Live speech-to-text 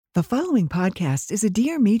The following podcast is a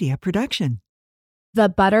Dear Media production. The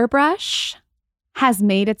Butter Brush has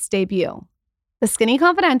made its debut. The Skinny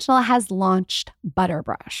Confidential has launched Butter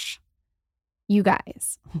Brush. You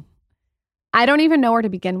guys, I don't even know where to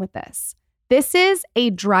begin with this. This is a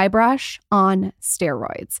dry brush on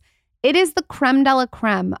steroids. It is the creme de la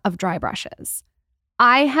creme of dry brushes.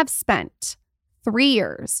 I have spent 3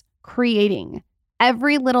 years creating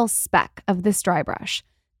every little speck of this dry brush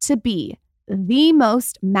to be the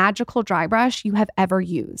most magical dry brush you have ever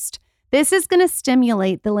used. This is going to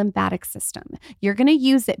stimulate the lymphatic system. You're going to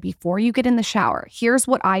use it before you get in the shower. Here's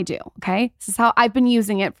what I do, okay? This is how I've been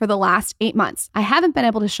using it for the last 8 months. I haven't been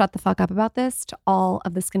able to shut the fuck up about this to all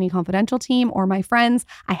of the Skinny Confidential team or my friends.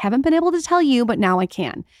 I haven't been able to tell you, but now I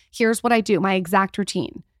can. Here's what I do, my exact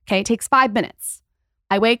routine, okay? It takes 5 minutes.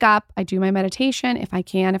 I wake up, I do my meditation if I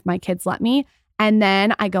can, if my kids let me, and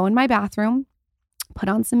then I go in my bathroom, put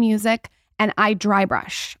on some music, and I dry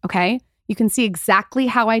brush, okay? You can see exactly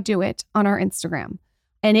how I do it on our Instagram.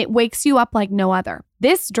 And it wakes you up like no other.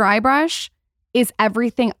 This dry brush is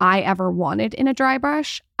everything I ever wanted in a dry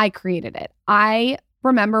brush. I created it. I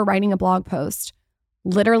remember writing a blog post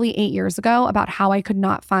literally 8 years ago about how I could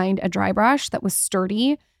not find a dry brush that was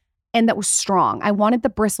sturdy and that was strong. I wanted the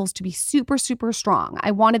bristles to be super, super strong. I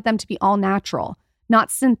wanted them to be all natural, not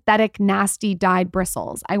synthetic, nasty dyed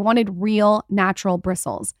bristles. I wanted real, natural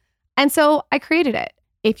bristles. And so I created it.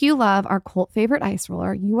 If you love our cult favorite ice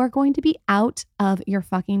roller, you are going to be out of your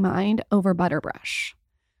fucking mind over Butter Brush.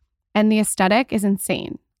 And the aesthetic is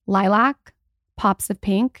insane. Lilac, pops of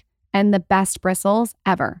pink, and the best bristles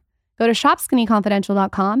ever. Go to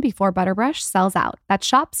shopskinnyconfidential.com before Butter Brush sells out. That's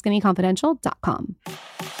shopskinnyconfidential.com.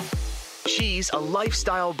 She's a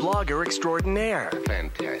lifestyle blogger extraordinaire.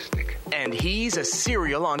 Fantastic. And he's a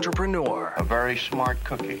serial entrepreneur. A very smart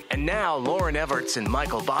cookie. And now Lauren Everts and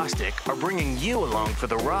Michael Bosstick are bringing you along for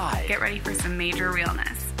the ride. Get ready for some major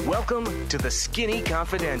realness. Welcome to the Skinny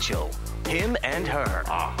Confidential. Him and her.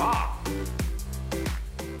 Aha!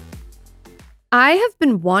 I have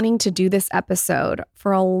been wanting to do this episode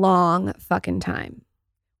for a long fucking time.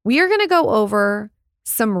 We are going to go over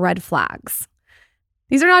some red flags.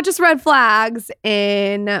 These are not just red flags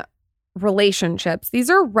in relationships. These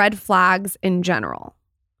are red flags in general.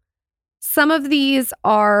 Some of these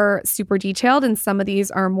are super detailed and some of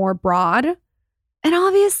these are more broad. And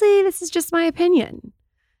obviously, this is just my opinion.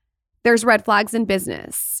 There's red flags in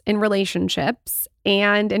business, in relationships,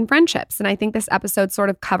 and in friendships. And I think this episode sort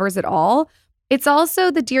of covers it all. It's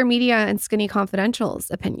also the Dear Media and Skinny Confidential's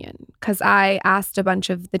opinion because I asked a bunch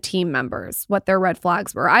of the team members what their red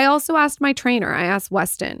flags were. I also asked my trainer. I asked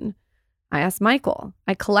Weston. I asked Michael.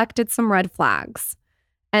 I collected some red flags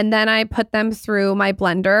and then I put them through my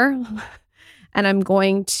blender and I'm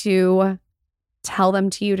going to tell them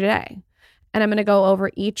to you today. And I'm going to go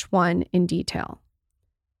over each one in detail.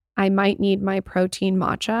 I might need my protein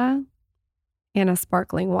matcha and a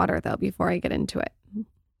sparkling water though before I get into it.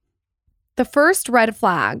 The first red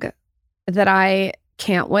flag that I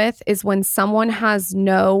can't with is when someone has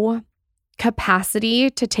no capacity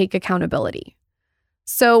to take accountability.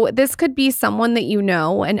 So this could be someone that you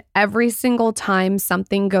know, and every single time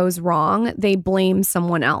something goes wrong, they blame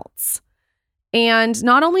someone else. And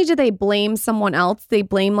not only do they blame someone else, they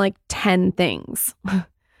blame like 10 things.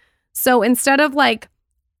 So instead of like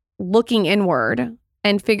looking inward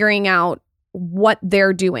and figuring out what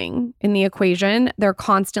they're doing in the equation, they're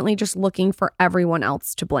constantly just looking for everyone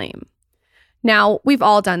else to blame. Now, we've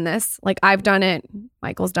all done this. Like I've done it,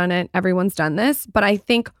 Michael's done it, everyone's done this, but I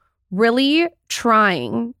think really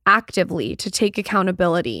trying actively to take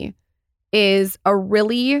accountability is a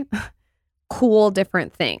really cool,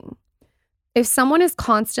 different thing. If someone is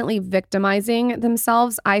constantly victimizing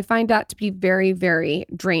themselves, I find that to be very, very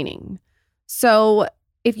draining. So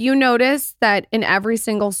if you notice that in every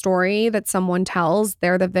single story that someone tells,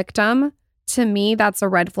 they're the victim, to me, that's a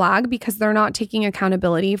red flag because they're not taking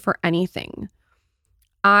accountability for anything.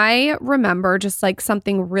 I remember just like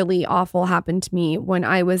something really awful happened to me when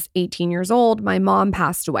I was 18 years old. My mom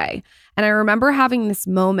passed away. And I remember having this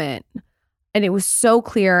moment and it was so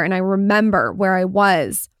clear. And I remember where I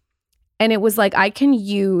was. And it was like, I can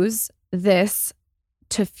use this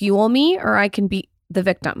to fuel me or I can be the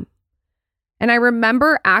victim. And I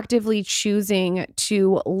remember actively choosing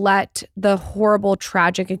to let the horrible,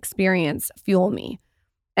 tragic experience fuel me.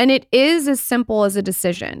 And it is as simple as a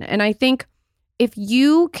decision. And I think if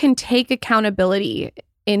you can take accountability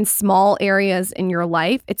in small areas in your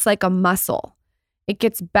life, it's like a muscle. It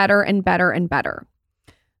gets better and better and better.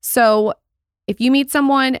 So if you meet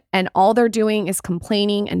someone and all they're doing is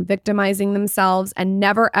complaining and victimizing themselves and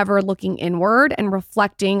never ever looking inward and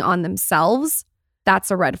reflecting on themselves,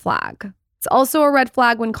 That's a red flag. It's also a red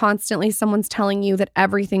flag when constantly someone's telling you that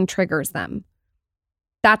everything triggers them.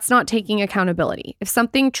 That's not taking accountability. If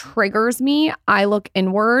something triggers me, I look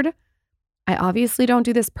inward. I obviously don't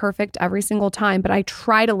do this perfect every single time, but I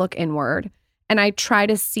try to look inward and I try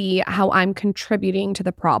to see how I'm contributing to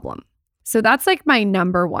the problem. So that's like my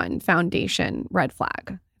number one foundation red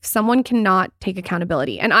flag. If someone cannot take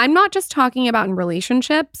accountability. And I'm not just talking about in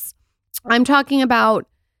relationships. I'm talking about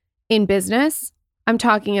in business. I'm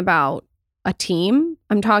talking about a team.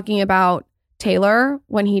 I'm talking about Taylor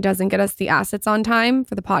when he doesn't get us the assets on time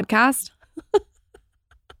for the podcast.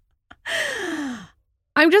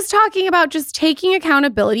 I'm just talking about just taking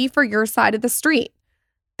accountability for your side of the street.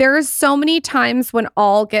 There's so many times when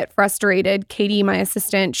I'll get frustrated. Katie, my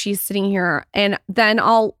assistant, she's sitting here, and then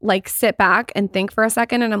I'll like sit back and think for a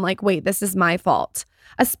second, and I'm like, wait, this is my fault.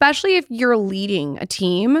 Especially if you're leading a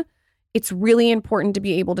team, it's really important to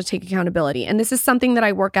be able to take accountability. And this is something that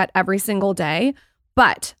I work at every single day.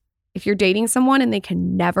 But if you're dating someone and they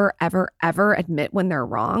can never, ever, ever admit when they're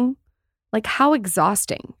wrong, like how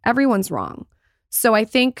exhausting. Everyone's wrong. So I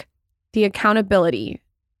think the accountability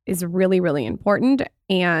is really, really important.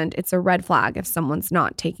 And it's a red flag if someone's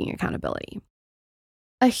not taking accountability.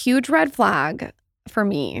 A huge red flag for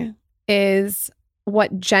me is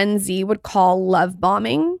what Gen Z would call love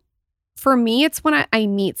bombing. For me, it's when I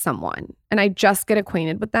meet someone and I just get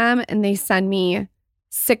acquainted with them and they send me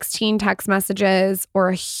 16 text messages or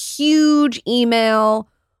a huge email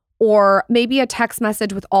or maybe a text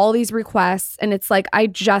message with all these requests. And it's like, I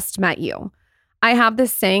just met you. I have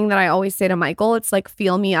this saying that I always say to Michael. It's like,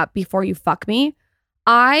 feel me up before you fuck me.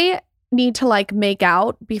 I need to like make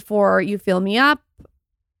out before you feel me up.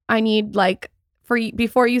 I need like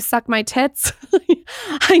before you suck my tits.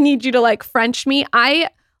 I need you to like French me. I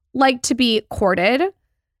like to be courted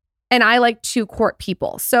and I like to court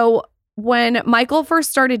people. So when Michael first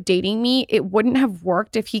started dating me, it wouldn't have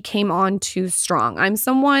worked if he came on too strong. I'm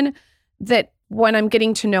someone that when I'm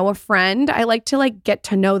getting to know a friend, I like to like get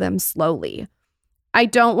to know them slowly. I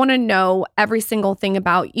don't want to know every single thing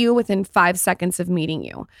about you within 5 seconds of meeting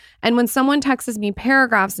you. And when someone texts me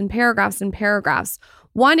paragraphs and paragraphs and paragraphs,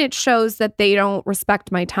 one, it shows that they don't respect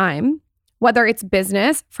my time, whether it's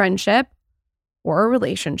business, friendship, or a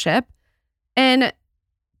relationship. And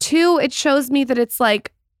two, it shows me that it's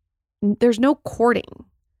like, there's no courting.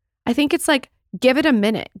 I think it's like, give it a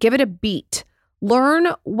minute, give it a beat, learn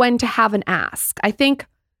when to have an ask. I think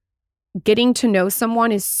getting to know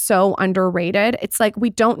someone is so underrated. It's like we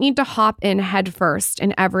don't need to hop in head first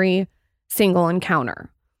in every single encounter.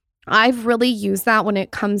 I've really used that when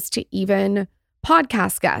it comes to even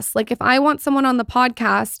podcast guests. Like if I want someone on the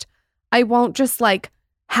podcast, I won't just like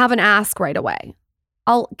have an ask right away.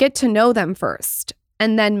 I'll get to know them first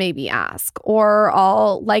and then maybe ask, or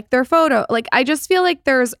I'll like their photo. Like I just feel like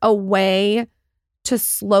there's a way to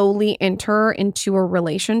slowly enter into a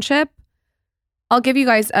relationship. I'll give you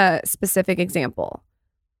guys a specific example.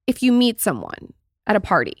 If you meet someone at a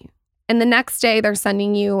party and the next day they're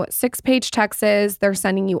sending you 6-page texts, they're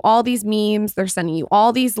sending you all these memes, they're sending you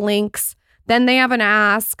all these links, then they have an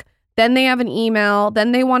ask, then they have an email,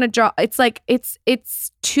 then they want to draw. It's like,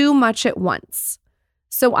 it's too much at once.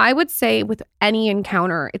 So I would say with any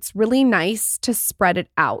encounter, it's really nice to spread it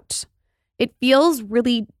out. It feels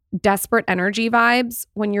really desperate energy vibes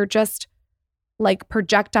when you're just like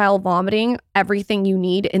projectile vomiting everything you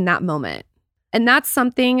need in that moment. And that's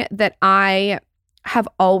something that I have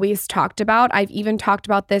always talked about. I've even talked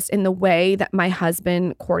about this in the way that my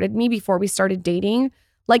husband courted me before we started dating.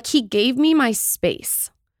 Like he gave me my space.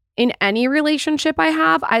 In any relationship I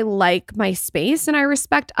have, I like my space and I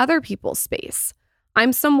respect other people's space.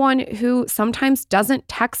 I'm someone who sometimes doesn't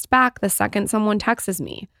text back the second someone texts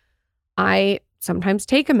me. I sometimes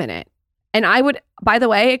take a minute. And I would, by the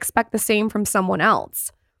way, expect the same from someone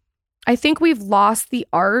else. I think we've lost the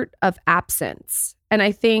art of absence. And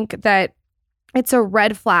I think that it's a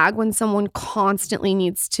red flag when someone constantly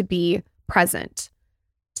needs to be present.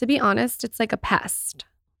 To be honest, it's like a pest.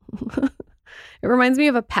 It reminds me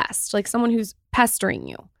of a pest, like someone who's pestering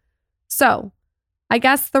you. So I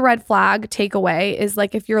guess the red flag takeaway is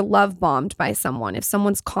like if you're love bombed by someone, if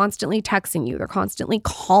someone's constantly texting you, they're constantly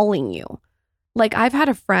calling you. Like I've had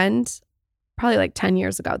a friend probably like 10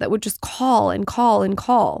 years ago that would just call and call and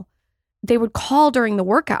call. They would call during the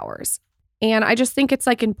work hours. And I just think it's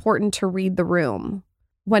like important to read the room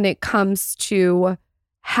when it comes to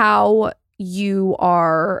how you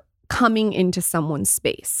are coming into someone's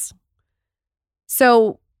space.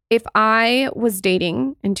 So if I was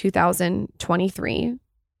dating in 2023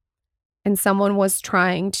 and someone was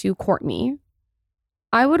trying to court me,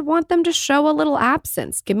 I would want them to show a little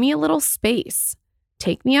absence. Give me a little space.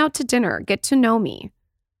 take me out to dinner, get to know me.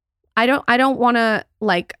 I don't want to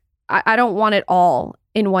I don't want it all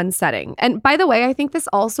in one setting. And by the way, I think this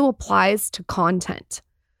also applies to content.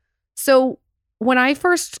 So when I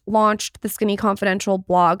first launched the Skinny Confidential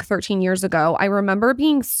blog 13 years ago, I remember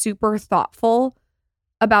being super thoughtful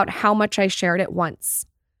about how much I shared at once.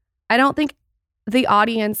 I don't think the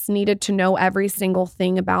audience needed to know every single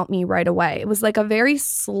thing about me right away. It was like a very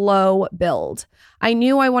slow build. I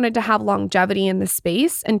knew I wanted to have longevity in the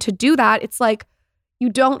space. And to do that, it's like, you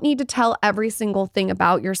don't need to tell every single thing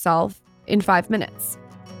about yourself in 5 minutes.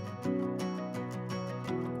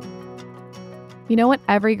 You know what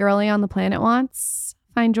every girly on the planet wants?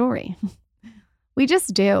 Fine jewelry. We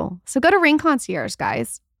just do. So go to Ring Concierge,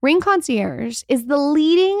 guys. Ring Concierge is the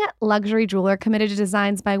leading luxury jeweler committed to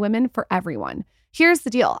designs by women for everyone. Here's the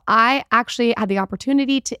deal. I actually had the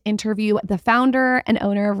opportunity to interview the founder and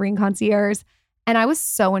owner of Ring Concierge, and I was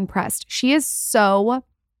so impressed. She is so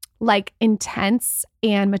intense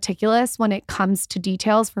and meticulous when it comes to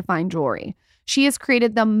details for fine jewelry. She has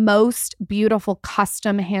created the most beautiful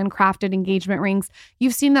custom handcrafted engagement rings.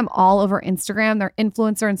 You've seen them all over Instagram. They're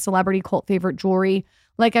influencer and celebrity cult favorite jewelry.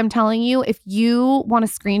 Like I'm telling you, if you want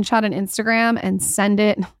to screenshot an Instagram and send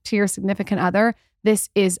it to your significant other, this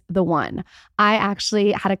is the one. I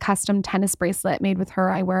actually had a custom tennis bracelet made with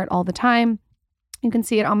her. I wear it all the time. You can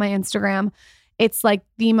see it on my Instagram. It's like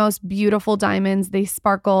the most beautiful diamonds. They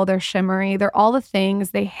sparkle, they're shimmery, they're all the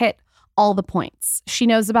things. They hit all the points. She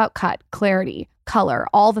knows about cut, clarity, color,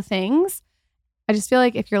 all the things. I just feel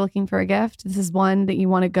like if you're looking for a gift, this is one that you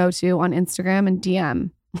want to go to on Instagram and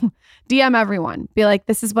DM. DM everyone. Be like,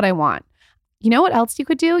 this is what I want. You know what else you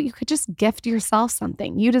could do? You could just gift yourself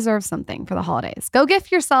something. You deserve something for the holidays. Go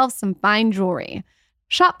gift yourself some fine jewelry.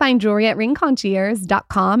 Shop fine jewelry at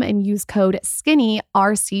ringconcierge.com and use code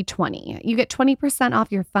SKINNYRC20. You get 20%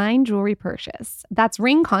 off your fine jewelry purchase. That's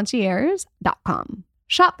ringconcierge.com.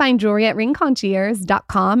 Shop fine jewelry at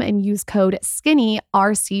ringconcierge.com and use code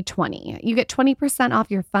SKINNYRC20. You get 20%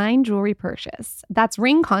 off your fine jewelry purchase. That's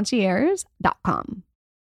ringconcierge.com.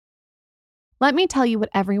 Let me tell you what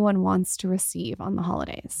everyone wants to receive on the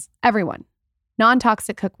holidays. Everyone.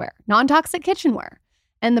 Non-toxic cookware, non-toxic kitchenware.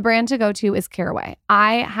 And the brand to go to is Caraway.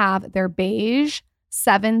 I have their beige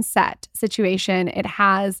 7 set situation. It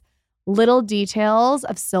has little details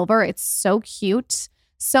of silver. It's so cute.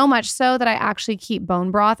 So much so that I actually keep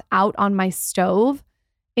bone broth out on my stove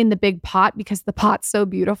in the big pot because the pot's so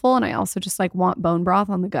beautiful. And I also just want bone broth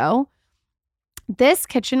on the go. This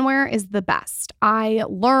kitchenware is the best. I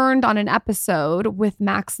learned on an episode with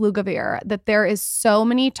Max Lugavere that there is so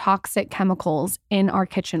many toxic chemicals in our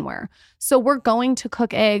kitchenware. So we're going to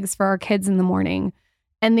cook eggs for our kids in the morning,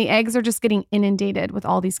 and the eggs are just getting inundated with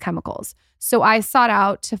all these chemicals. So I sought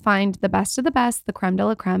out to find the best of the best, the creme de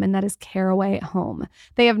la creme, and that is Caraway Home.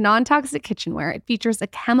 They have non-toxic kitchenware. It features a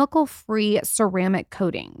chemical-free ceramic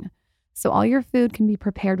coating. So all your food can be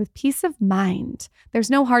prepared with peace of mind.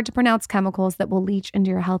 There's no hard to pronounce chemicals that will leach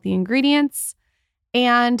into your healthy ingredients.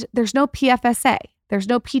 And there's no PFSA. There's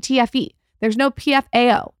no PTFE. There's no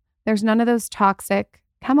PFAO. There's none of those toxic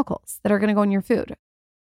chemicals that are going to go in your food.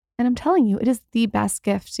 And I'm telling you, it is the best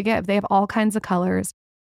gift to give. They have all kinds of colors.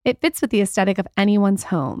 It fits with the aesthetic of anyone's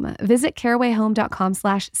home. Visit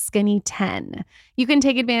carawayhome.com/skinny10. You can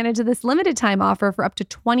take advantage of this limited time offer for up to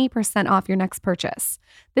 20% off your next purchase.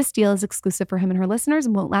 This deal is exclusive for him and her listeners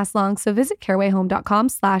and won't last long. So visit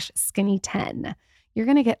carawayhome.com/skinny10. You're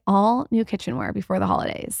going to get all new kitchenware before the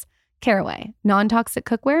holidays. Caraway, non-toxic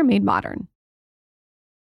cookware made modern.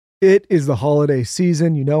 It is the holiday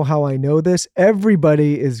season. You know how I know this.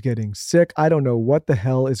 Everybody is getting sick. I don't know what the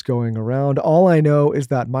hell is going around. All I know is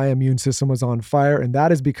that my immune system was on fire, and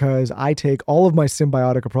that is because I take all of my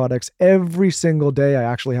Symbiotica products every single day. I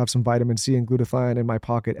actually have some vitamin C and glutathione in my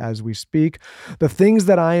pocket as we speak. The things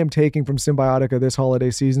that I am taking from Symbiotica this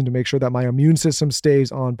holiday season to make sure that my immune system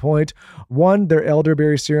stays on point. 1, their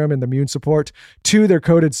elderberry serum and the immune support. 2, their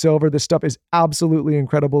coated silver. This stuff is absolutely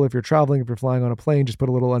incredible. If you're traveling, if you're flying on a plane, just put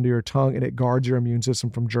a little under your tongue and it guards your immune system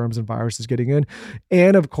from germs and viruses getting in.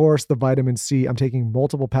 And of course, the vitamin C. I'm taking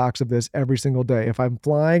multiple packs of this every single day. If I'm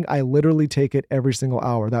flying, I literally take it every single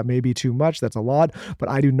hour. That may be too much. That's a lot, but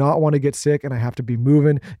I do not want to get sick and I have to be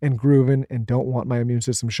moving and grooving and don't want my immune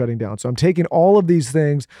system shutting down. So I'm taking all of these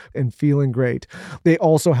things and feeling great. They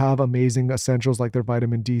also have amazing essentials like their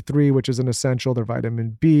vitamin D3, which is an essential, their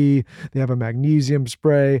vitamin B. They have a magnesium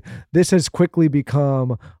spray. This has quickly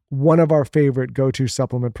become one of our favorite go-to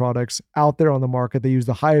supplement products out there on the market. They use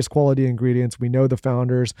the highest quality ingredients. We know the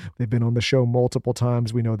founders. They've been on the show multiple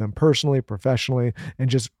times. We know them personally, professionally, and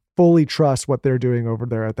just fully trust what they're doing over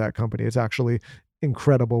there at that company. It's actually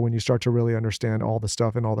incredible when you start to really understand all the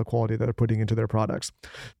stuff and all the quality that they're putting into their products.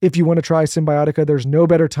 If you want to try Cymbiotika, there's no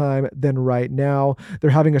better time than right now. They're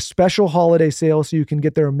having a special holiday sale so you can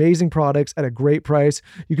get their amazing products at a great price.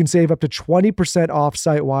 You can save up to 20% off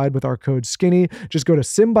site-wide with our code SKINNY. Just go to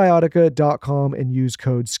Cymbiotika.com and use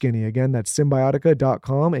code SKINNY. Again, that's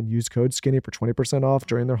Cymbiotika.com and use code SKINNY for 20% off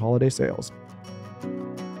during their holiday sales.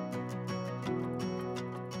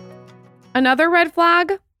 Another red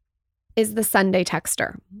flag is the Sunday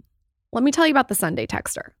texter. Let me tell you about the Sunday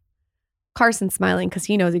texter. Carson's smiling because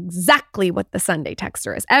he knows exactly what the Sunday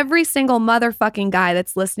texter is. Every single motherfucking guy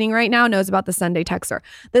that's listening right now knows about the Sunday texter.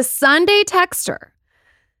 The Sunday texter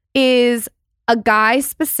is a guy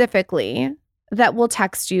specifically that will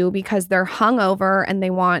text you because they're hungover and they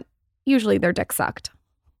want usually their dick sucked.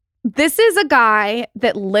 This is a guy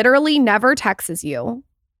that literally never texts you.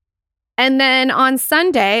 And then on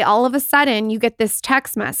Sunday, all of a sudden, you get this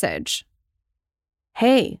text message.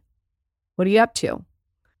 Hey, what are you up to?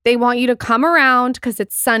 They want you to come around because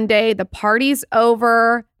it's Sunday. The party's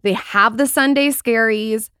over. They have the Sunday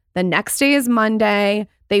scaries. The next day is Monday.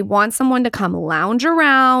 They want someone to come lounge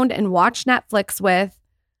around and watch Netflix with.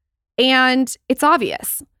 And it's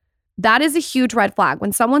obvious. That is a huge red flag.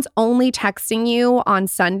 When someone's only texting you on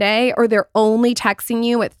Sunday or they're only texting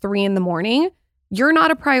you at 3 a.m, you're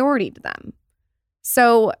not a priority to them.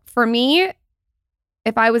 So for me,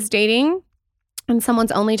 if I was dating and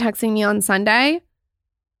someone's only texting me on Sunday,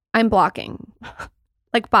 I'm blocking.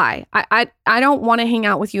 Like, bye. I don't want to hang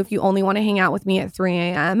out with you if you only want to hang out with me at 3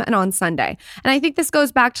 a.m. and on Sunday. And I think this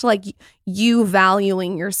goes back to like you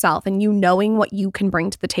valuing yourself and you knowing what you can bring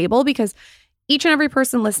to the table, because each and every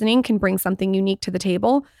person listening can bring something unique to the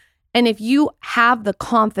table. And if you have the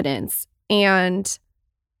confidence and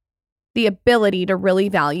the ability to really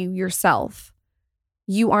value yourself,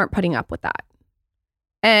 you aren't putting up with that.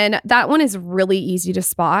 And that one is really easy to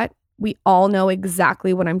spot. We all know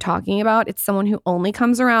exactly what I'm talking about. It's someone who only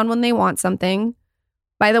comes around when they want something.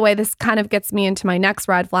 By the way, this kind of gets me into my next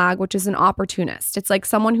red flag, which is an opportunist. It's like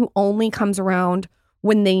someone who only comes around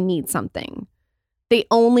when they need something. They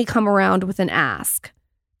only come around with an ask.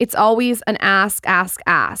 It's always an ask, ask,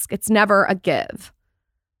 ask. It's never a give.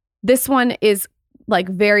 This one is like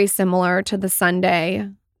very similar to the Sunday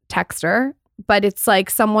texter, but it's like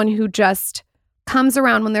someone who just comes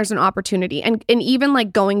around when there's an opportunity. And even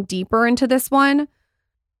like going deeper into this one,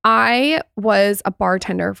 I was a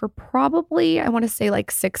bartender for probably, I want to say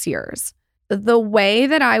like 6 years. The way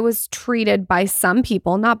that I was treated by some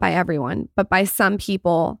people, not by everyone, but by some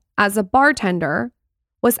people as a bartender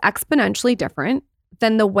was exponentially different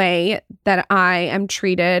than the way that I am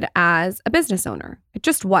treated as a business owner. It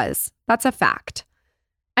just was. That's a fact.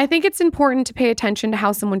 I think it's important to pay attention to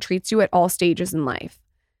how someone treats you at all stages in life.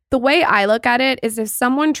 The way I look at it is if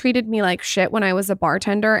someone treated me like shit when I was a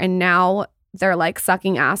bartender and now they're like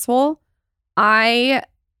sucking asshole, I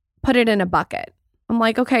put it in a bucket. I'm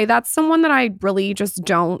like, okay, that's someone that I really just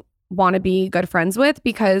don't want to be good friends with,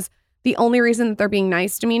 because the only reason that they're being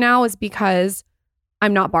nice to me now is because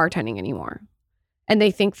I'm not bartending anymore. And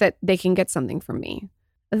they think that they can get something from me.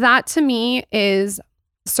 That to me is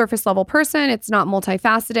surface level person. It's not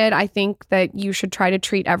multifaceted. I think that you should try to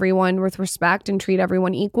treat everyone with respect and treat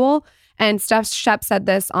everyone equal. And Steph Shep said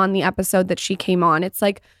this on the episode that she came on. It's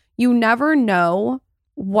like, you never know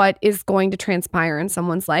what is going to transpire in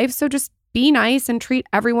someone's life. So just be nice and treat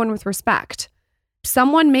everyone with respect.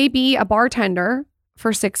 Someone may be a bartender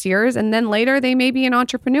for 6 years and then later they may be an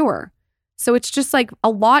entrepreneur. So it's just like a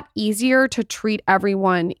lot easier to treat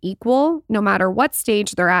everyone equal no matter what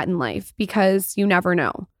stage they're at in life, because you never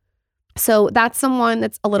know. So that's someone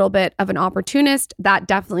that's a little bit of an opportunist. That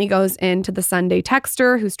definitely goes into the Sunday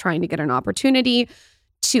texter who's trying to get an opportunity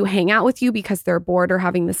to hang out with you because they're bored or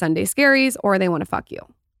having the Sunday scaries or they want to fuck you.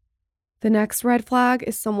 The next red flag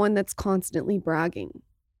is someone that's constantly bragging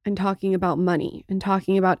and talking about money and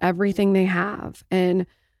talking about everything they have and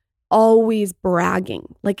always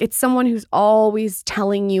bragging. Like it's someone who's always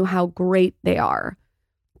telling you how great they are.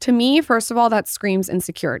 To me, first of all, that screams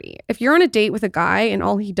insecurity. If you're on a date with a guy and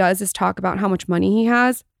all he does is talk about how much money he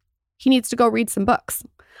has, he needs to go read some books.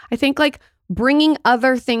 I think like bringing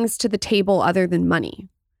other things to the table other than money.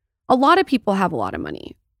 A lot of people have a lot of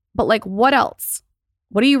money, but like what else?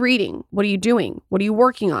 What are you reading? What are you doing? What are you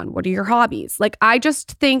working on? What are your hobbies? Like I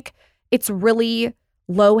just think it's really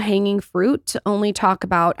low-hanging fruit to only talk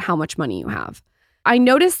about how much money you have. I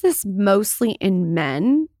notice this mostly in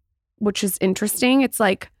men, which is interesting. It's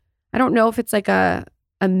like, I don't know if it's like a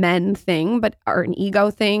men thing, but or an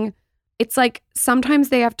ego thing. It's like sometimes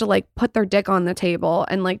they have to like put their dick on the table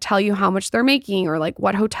and like tell you how much they're making or like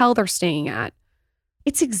what hotel they're staying at.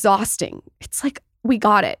 It's exhausting. It's like, we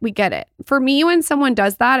got it. We get it. For me, when someone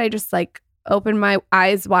does that, I just like open my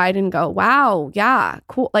eyes wide and go, wow, yeah,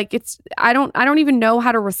 cool. Like I don't even know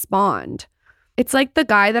how to respond. It's like the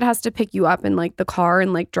guy that has to pick you up in like the car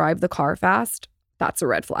and like drive the car fast. That's a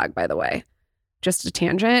red flag, by the way. Just a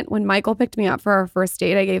tangent. When Michael picked me up for our first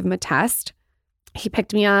date, I gave him a test. He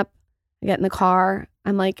picked me up. I get in the car.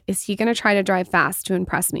 I'm like, is he going to try to drive fast to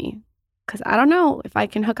impress me? Because I don't know if I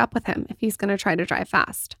can hook up with him if he's going to try to drive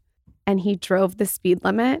fast. And he drove the speed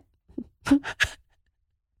limit.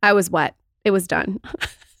 I was wet. It was done.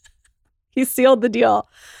 He sealed the deal.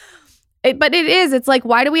 It's like,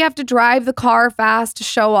 why do we have to drive the car fast to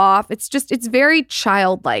show off? It's very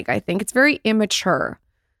childlike, I think. It's very immature.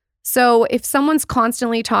 So if someone's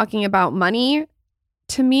constantly talking about money,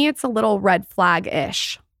 to me, it's a little red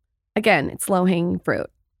flag-ish. Again, it's low-hanging fruit.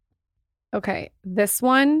 Okay, this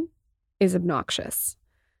one is obnoxious.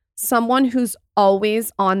 Someone who's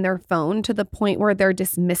always on their phone to the point where they're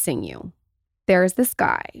dismissing you. There's this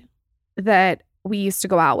guy that we used to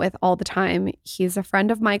go out with all the time. He's a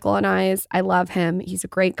friend of Michael and I's. I love him. He's a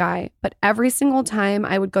great guy. But every single time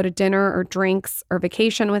I would go to dinner or drinks or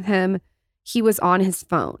vacation with him, he was on his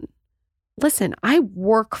phone. Listen, I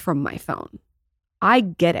work from my phone. I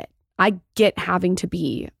get it. I get having to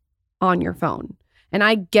be on your phone. And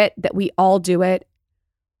I get that we all do it.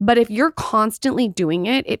 But if you're constantly doing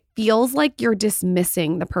it, it feels like you're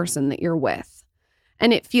dismissing the person that you're with.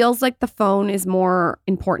 And it feels like the phone is more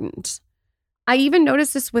important. I even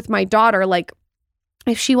noticed this with my daughter. Like,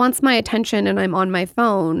 if she wants my attention and I'm on my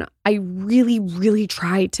phone, I really, really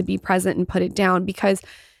try to be present and put it down because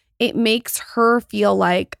it makes her feel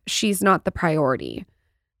like she's not the priority.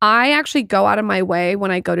 I actually go out of my way when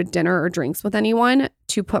I go to dinner or drinks with anyone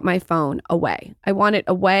to put my phone away. I want it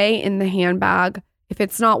away in the handbag. If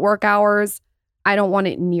it's not work hours, I don't want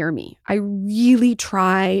it near me. I really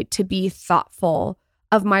try to be thoughtful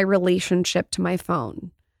of my relationship to my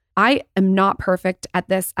phone. I am not perfect at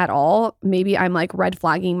this at all. Maybe I'm like red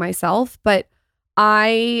flagging myself, but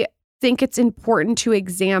I think it's important to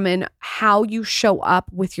examine how you show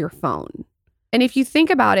up with your phone. And if you think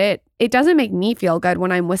about it, it doesn't make me feel good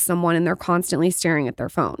when I'm with someone and they're constantly staring at their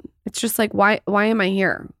phone. It's just like, why am I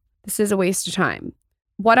here? This is a waste of time.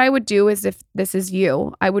 What I would do is, if this is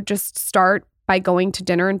you, I would just start by going to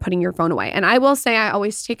dinner and putting your phone away. And I will say I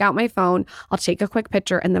always take out my phone. I'll take a quick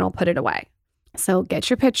picture and then I'll put it away. So get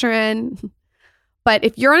your picture in. But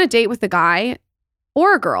if you're on a date with a guy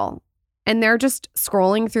or a girl and they're just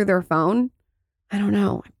scrolling through their phone, I don't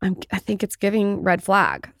know. I think it's giving red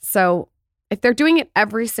flag. So if they're doing it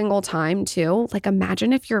every single time too, like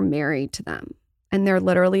imagine if you're married to them and they're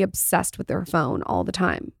literally obsessed with their phone all the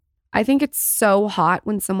time. I think it's so hot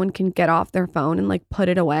when someone can get off their phone and like put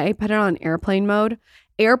it away, put it on airplane mode.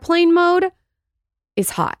 Airplane mode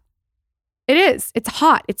is hot. It is. It's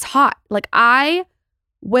hot. It's hot. Like I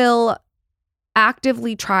will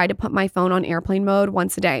actively try to put my phone on airplane mode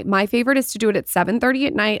once a day. My favorite is to do it at 7:30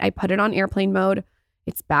 at night. I put it on airplane mode.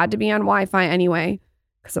 It's bad to be on Wi-Fi anyway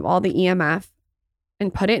because of all the EMF,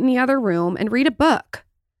 and put it in the other room and read a book.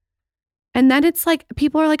 And then it's like,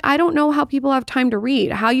 people are like, I don't know how people have time to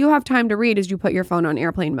read. How you have time to read is you put your phone on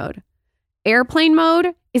airplane mode. Airplane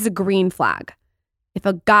mode is a green flag. If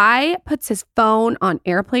a guy puts his phone on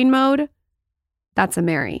airplane mode, that's a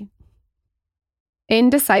marry.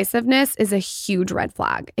 Indecisiveness is a huge red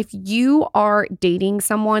flag. If you are dating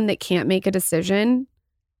someone that can't make a decision,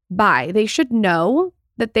 bye. They should know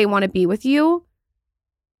that they want to be with you.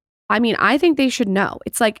 I mean, I think they should know.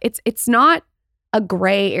 It's like, it's not a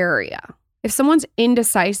gray area. If someone's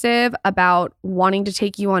indecisive about wanting to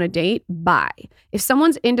take you on a date, bye. If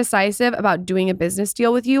someone's indecisive about doing a business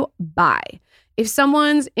deal with you, bye. If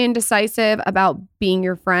someone's indecisive about being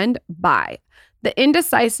your friend, bye. The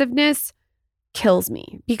indecisiveness kills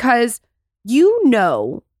me because you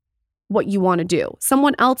know what you want to do.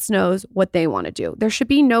 Someone else knows what they want to do. There should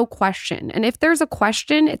be no question. And if there's a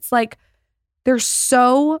question, it's like there's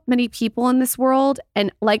so many people in this world.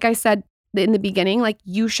 And like I said in the beginning, like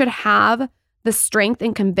you should have the strength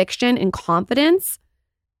and conviction and confidence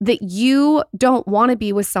that you don't want to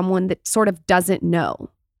be with someone that sort of doesn't know.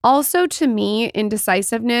 Also, to me,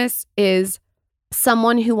 indecisiveness is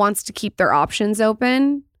someone who wants to keep their options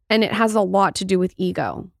open, and it has a lot to do with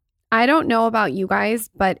ego. I don't know about you guys,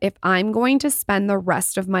 but if I'm going to spend the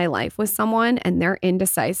rest of my life with someone and they're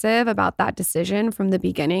indecisive about that decision from the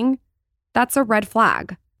beginning, that's a red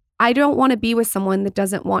flag. I don't want to be with someone that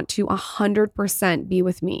doesn't want to 100% be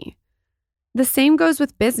with me. The same goes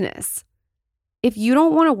with business. If you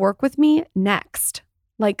don't want to work with me, next.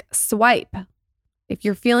 Like swipe. If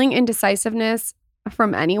you're feeling indecisiveness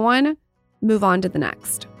from anyone, move on to the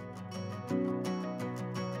next.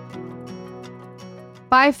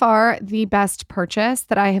 By far, the best purchase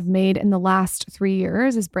that I have made in the last 3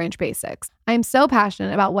 years is Branch Basics. I am so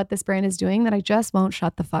passionate about what this brand is doing that I just won't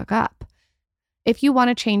shut the fuck up. If you want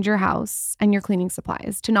to change your house and your cleaning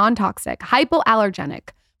supplies to non-toxic, hypoallergenic,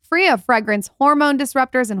 free of fragrance, hormone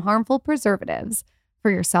disruptors, and harmful preservatives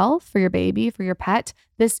for yourself, for your baby, for your pet,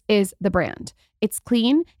 this is the brand. It's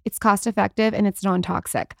clean, it's cost-effective, and it's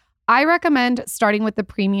non-toxic. I recommend starting with the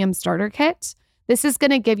Premium Starter Kit. This is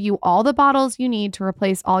going to give you all the bottles you need to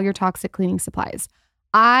replace all your toxic cleaning supplies.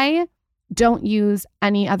 I don't use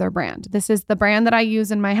any other brand. This is the brand that I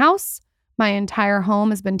use in my house. My entire home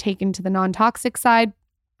has been taken to the non-toxic side.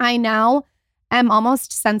 I now am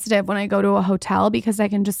almost sensitive when I go to a hotel because I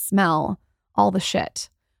can just smell all the shit.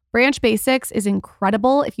 Branch Basics is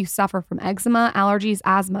incredible if you suffer from eczema, allergies,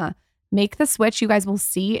 asthma. Make the switch. You guys will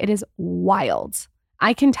see it is wild.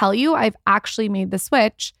 I can tell you I've actually made the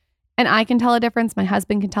switch and I can tell a difference. My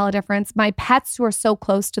husband can tell a difference. My pets who are so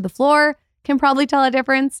close to the floor can probably tell a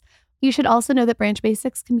difference. You should also know that Branch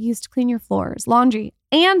Basics can be used to clean your floors, laundry,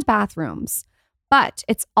 and bathrooms. But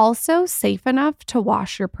it's also safe enough to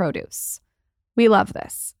wash your produce. We love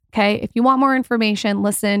this, okay? If you want more information,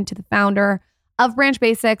 listen to the founder of Branch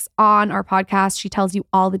Basics on our podcast. She tells you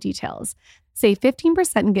all the details. Save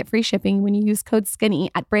 15% and get free shipping when you use code SKINNY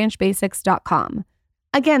at branchbasics.com.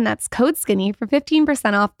 Again, that's code SKINNY for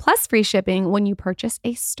 15% off plus free shipping when you purchase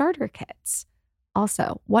a starter kit.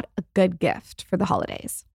 Also, what a good gift for the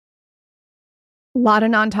holidays. A lot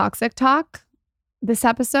of non-toxic talk. This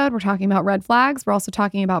episode, we're talking about red flags. We're also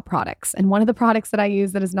talking about products. And one of the products that I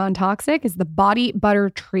use that is non-toxic is the Body Butter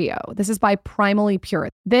Trio. This is by Primally Pure.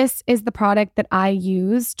 This is the product that I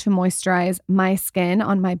use to moisturize my skin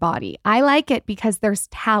on my body. I like it because there's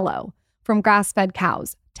tallow from grass-fed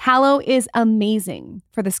cows. Tallow is amazing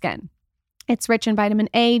for the skin. It's rich in vitamin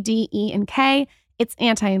A, D, E, and K. It's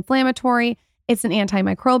anti-inflammatory. It's an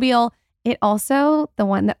antimicrobial. It also, the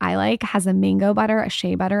one that I like, has a mango butter, a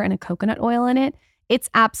shea butter, and a coconut oil in it. It's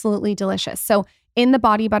absolutely delicious. So in the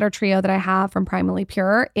Body Butter Trio that I have from Primally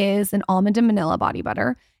Pure is an almond and vanilla body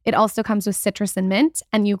butter. It also comes with citrus and mint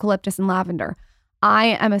and eucalyptus and lavender.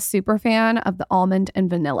 I am a super fan of the almond and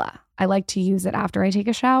vanilla. I like to use it after I take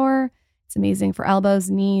a shower. It's amazing for elbows,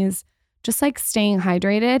 knees, just like staying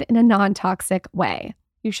hydrated in a non-toxic way.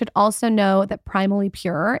 You should also know that Primally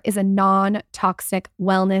Pure is a non-toxic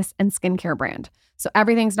wellness and skincare brand. So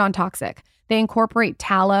everything's non-toxic. They incorporate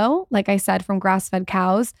tallow, like I said, from grass-fed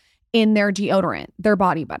cows in their deodorant, their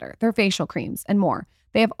body butter, their facial creams, and more.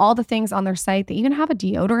 They have all the things on their site. They even have a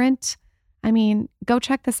deodorant. I mean, go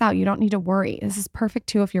check this out. You don't need to worry. This is perfect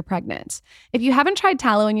too if you're pregnant. If you haven't tried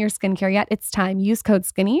tallow in your skincare yet, it's time. Use code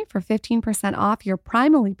SKINNY for 15% off your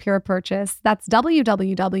Primally Pure purchase. That's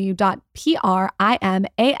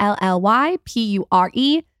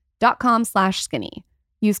www.primallypure.com/skinny.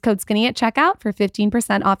 Use code SKINNY at checkout for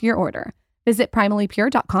 15% off your order. Visit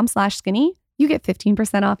primallypure.com/skinny. You get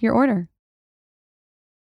 15% off your order.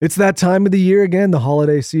 It's that time of the year again, the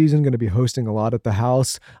holiday season, going to be hosting a lot at the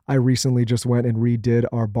house. I recently just went and redid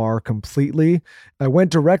our bar completely. I went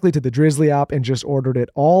directly to the Drizzly app and just ordered it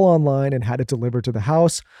all online and had it delivered to the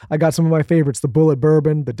house. I got some of my favorites, the Bullet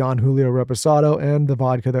Bourbon, the Don Julio Reposado, and the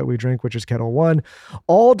vodka that we drink, which is Ketel One,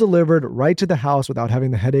 all delivered right to the house without having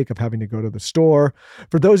the headache of having to go to the store.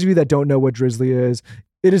 For those of you that don't know what Drizzly is,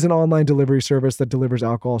 it is an online delivery service that delivers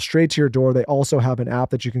alcohol straight to your door. They also have an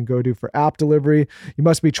app that you can go to for app delivery. You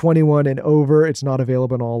must be 21 and over. It's not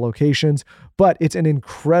available in all locations, but it's an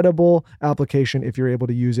incredible application if you're able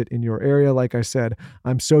to use it in your area. Like I said,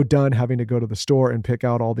 I'm so done having to go to the store and pick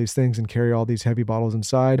out all these things and carry all these heavy bottles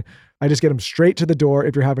inside. I just get them straight to the door.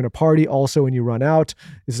 If you're having a party also and you run out,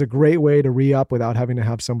 this is a great way to re-up without having to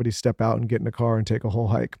have somebody step out and get in a car and take a whole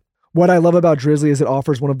hike. What I love about Drizzly is it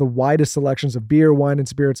offers one of the widest selections of beer, wine, and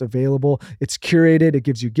spirits available. It's curated. It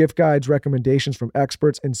gives you gift guides, recommendations from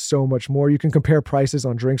experts, and so much more. You can compare prices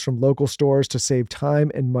on drinks from local stores to save time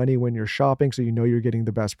and money when you're shopping, so you know you're getting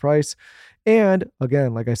the best price. And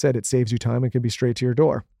again, like I said, it saves you time and can be straight to your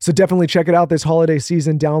door. So definitely check it out this holiday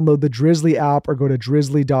season. Download the Drizzly app or go to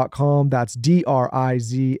drizzly.com. That's DRIZLY.com.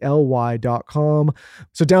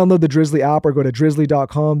 So download the Drizzly app or go to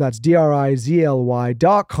drizzly.com. That's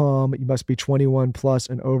DRIZLY.com. You must be 21 plus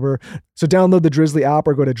and over. So download the Drizzly app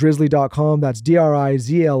or go to drizzly.com. That's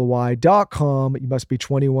DRIZLY.com. You must be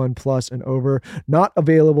 21 plus and over. Not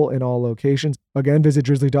available in all locations. Again, visit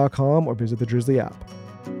drizzly.com or visit the Drizzly app.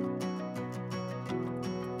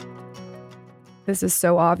 This is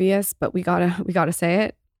so obvious, but we gotta say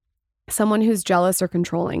it. Someone who's jealous or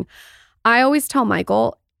controlling. I always tell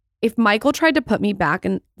Michael, if Michael tried to put me back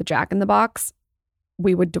in the Jack in the Box,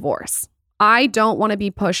 we would divorce. I don't want to be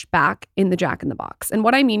pushed back in the Jack in the Box. And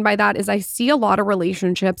what I mean by that is I see a lot of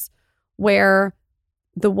relationships where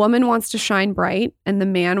the woman wants to shine bright and the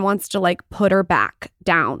man wants to like put her back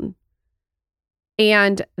down.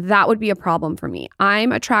 And that would be a problem for me.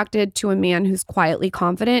 I'm attracted to a man who's quietly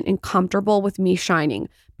confident and comfortable with me shining.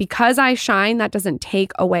 Because I shine, that doesn't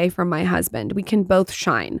take away from my husband. We can both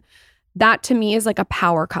shine. That to me is like a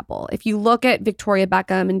power couple. If you look at Victoria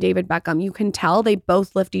Beckham and David Beckham, you can tell they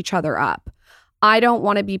both lift each other up. I don't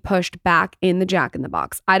want to be pushed back in the Jack in the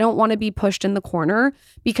Box. I don't want to be pushed in the corner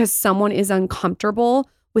because someone is uncomfortable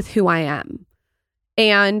with who I am.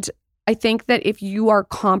 And I think that if you are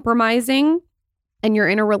compromising and you're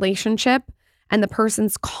in a relationship and the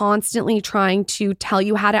person's constantly trying to tell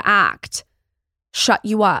you how to act, shut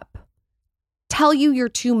you up, tell you you're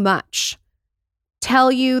too much,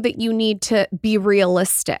 tell you that you need to be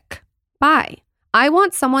realistic. Bye. I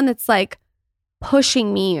want someone that's like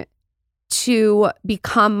pushing me to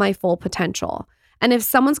become my full potential. And if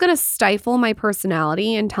someone's going to stifle my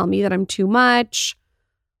personality and tell me that I'm too much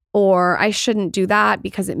or I shouldn't do that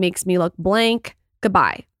because it makes me look blank,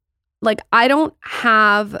 goodbye. Like, I don't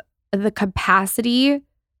have the capacity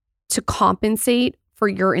to compensate for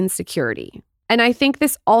your insecurity. And I think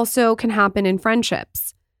this also can happen in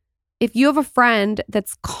friendships. If you have a friend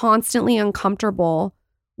that's constantly uncomfortable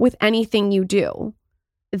with anything you do,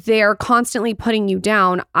 they're constantly putting you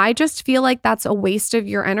down, I just feel like that's a waste of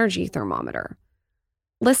your energy thermometer.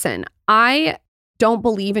 Listen, I don't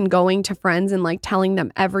believe in going to friends and like telling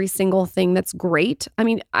them every single thing that's great. I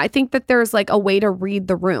mean, I think that there's like a way to read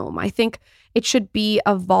the room. I think it should be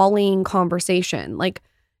a volleying conversation. Like,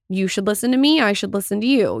 you should listen to me, I should listen to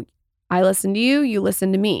you. I listen to you, you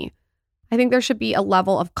listen to me. I think there should be a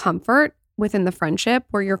level of comfort within the friendship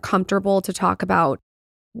where you're comfortable to talk about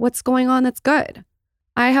what's going on that's good.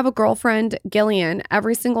 I have a girlfriend, Gillian.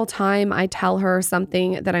 Every single time I tell her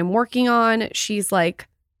something that I'm working on, she's like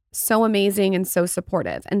so amazing and so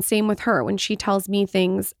supportive. And same with her when she tells me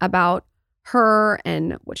things about her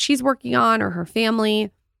and what she's working on or her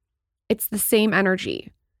family. It's the same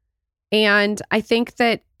energy. And I think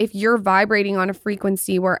that if you're vibrating on a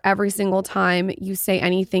frequency where every single time you say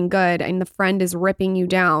anything good and the friend is ripping you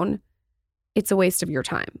down, it's a waste of your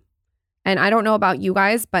time. And I don't know about you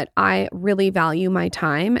guys, but I really value my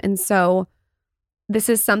time. And so this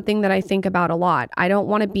is something that I think about a lot. I don't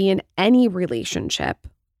want to be in any relationship,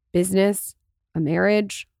 business, a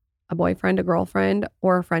marriage, a boyfriend, a girlfriend,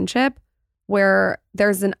 or a friendship where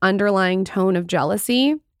there's an underlying tone of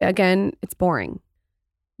jealousy. Again, it's boring.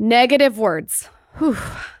 Negative words. Whew.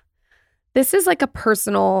 This is like a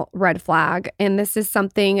personal red flag. And this is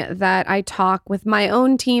something that I talk with my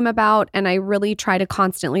own team about. And I really try to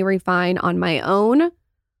constantly refine on my own.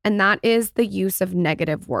 And that is the use of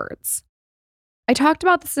negative words. I talked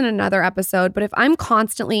about this in another episode, but if I'm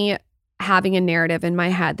constantly having a narrative in my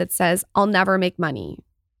head that says, I'll never make money,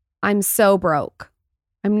 I'm so broke,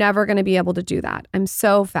 I'm never going to be able to do that, I'm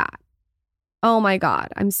so fat, oh my God,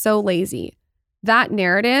 I'm so lazy, that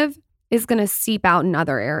narrative is going to seep out in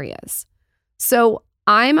other areas. So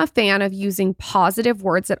I'm a fan of using positive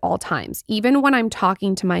words at all times, even when I'm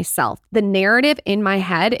talking to myself. The narrative in my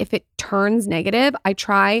head, if it turns negative, I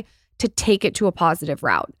try to take it to a positive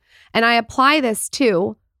route. And I apply this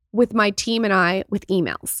too with my team and I with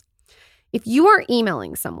emails. If you are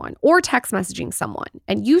emailing someone or text messaging someone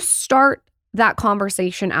and you start that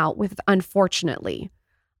conversation out with unfortunately,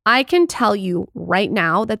 I can tell you right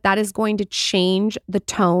now that that is going to change the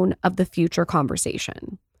tone of the future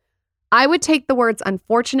conversation. I would take the words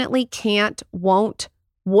unfortunately, can't, won't,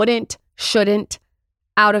 wouldn't, shouldn't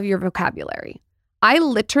out of your vocabulary. I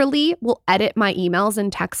literally will edit my emails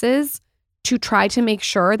and texts to try to make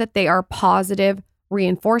sure that they are positive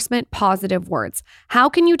reinforcement, positive words. How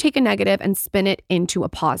can you take a negative and spin it into a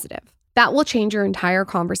positive? That will change your entire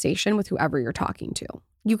conversation with whoever you're talking to.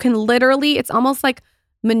 You can literally, it's almost like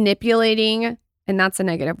manipulating, and that's a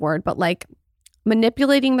negative word, but like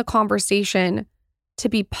manipulating the conversation to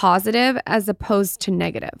be positive as opposed to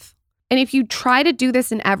negative. And if you try to do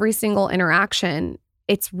this in every single interaction,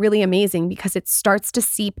 it's really amazing because it starts to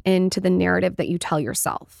seep into the narrative that you tell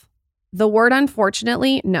yourself. The word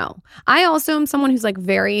unfortunately, no. I also am someone who's like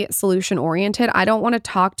very solution oriented. I don't want to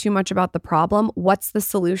talk too much about the problem. What's the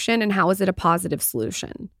solution and how is it a positive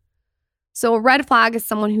solution? So a red flag is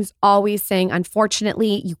someone who's always saying,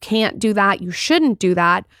 unfortunately, you can't do that. You shouldn't do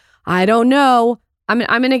that. I don't know. I'm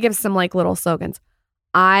going to give some like little slogans.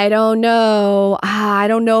 I don't know. I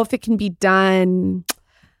don't know if it can be done.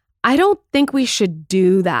 I don't think we should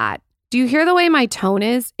do that. Do you hear the way my tone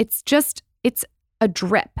is? It's a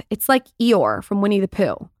drip. It's like Eeyore from Winnie the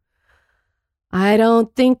Pooh. I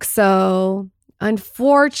don't think so.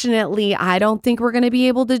 Unfortunately, I don't think we're going to be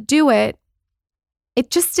able to do it. It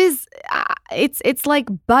just is, it's like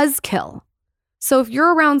buzzkill. So if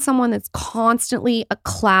you're around someone that's constantly a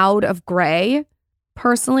cloud of gray,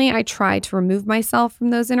 personally, I try to remove myself from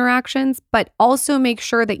those interactions, but also make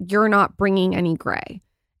sure that you're not bringing any gray.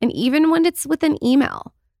 And even when it's with an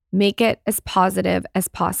email, make it as positive as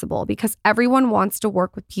possible because everyone wants to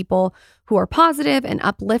work with people who are positive and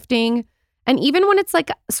uplifting. And even when it's like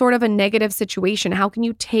sort of a negative situation, how can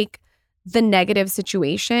you take the negative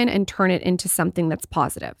situation and turn it into something that's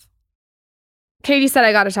positive? Katie said,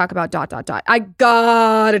 I got to talk about ... I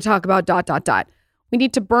got to talk about ... We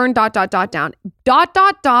need to burn ... down. ...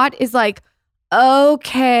 is like,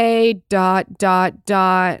 okay, ...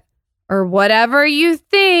 or whatever you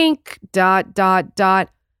think ... I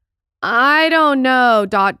don't know ...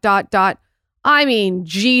 I mean,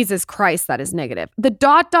 Jesus Christ, that is negative.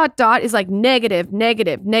 The ... is like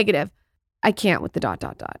negative. I can't with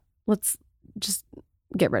the ... Let's just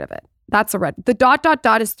get rid of it. That's a red.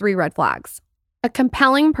 The ... is 3 red flags. A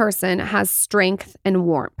compelling person has strength and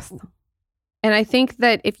warmth. And I think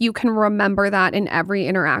that if you can remember that in every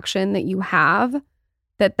interaction that you have,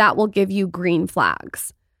 that will give you green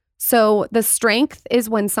flags. So the strength is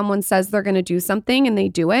when someone says they're going to do something and they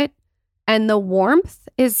do it. And the warmth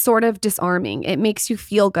is sort of disarming. It makes you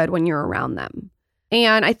feel good when you're around them.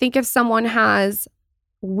 And I think if someone has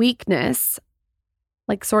weakness,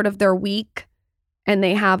 like sort of they're weak and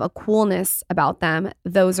they have a coolness about them,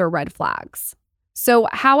 those are red flags. So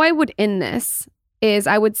how I would end this is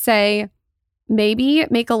I would say maybe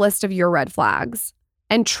make a list of your red flags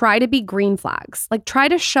and try to be green flags. Like try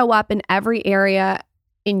to show up in every area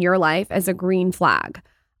in your life as a green flag.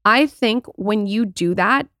 I think when you do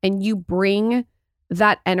that and you bring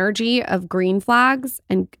that energy of green flags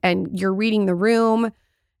and you're reading the room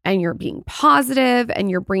and you're being positive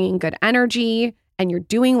and you're bringing good energy and you're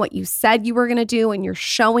doing what you said you were going to do and you're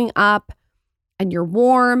showing up and you're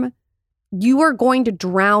warm, you are going to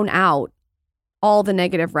drown out all the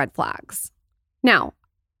negative red flags. Now,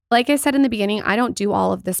 like I said in the beginning, I don't do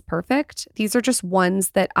all of this perfect. These are just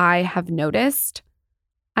ones that I have noticed.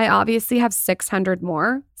 I obviously have 600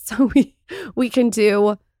 more, so we can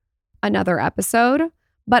do another episode.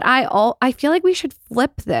 But I feel like we should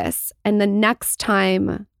flip this, and the next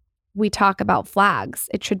time we talk about flags,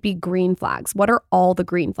 it should be green flags. What are all the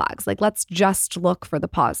green flags? Like, let's just look for the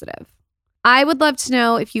positive. I would love to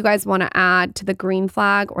know if you guys want to add to the green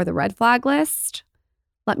flag or the red flag list.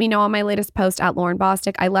 Let me know on my latest post at Lauren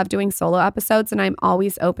Bostic. I love doing solo episodes and I'm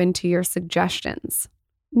always open to your suggestions.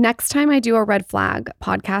 Next time I do a red flag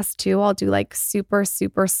podcast too, I'll do like super,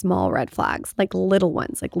 super small red flags, like little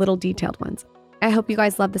ones, like little detailed ones. I hope you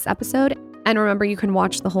guys love this episode. And remember, you can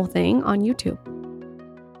watch the whole thing on YouTube.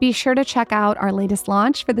 Be sure to check out our latest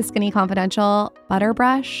launch for the Skinny Confidential Butter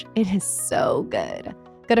Brush. It is so good.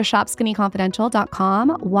 Go to shopskinnyconfidential.com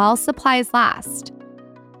while supplies last.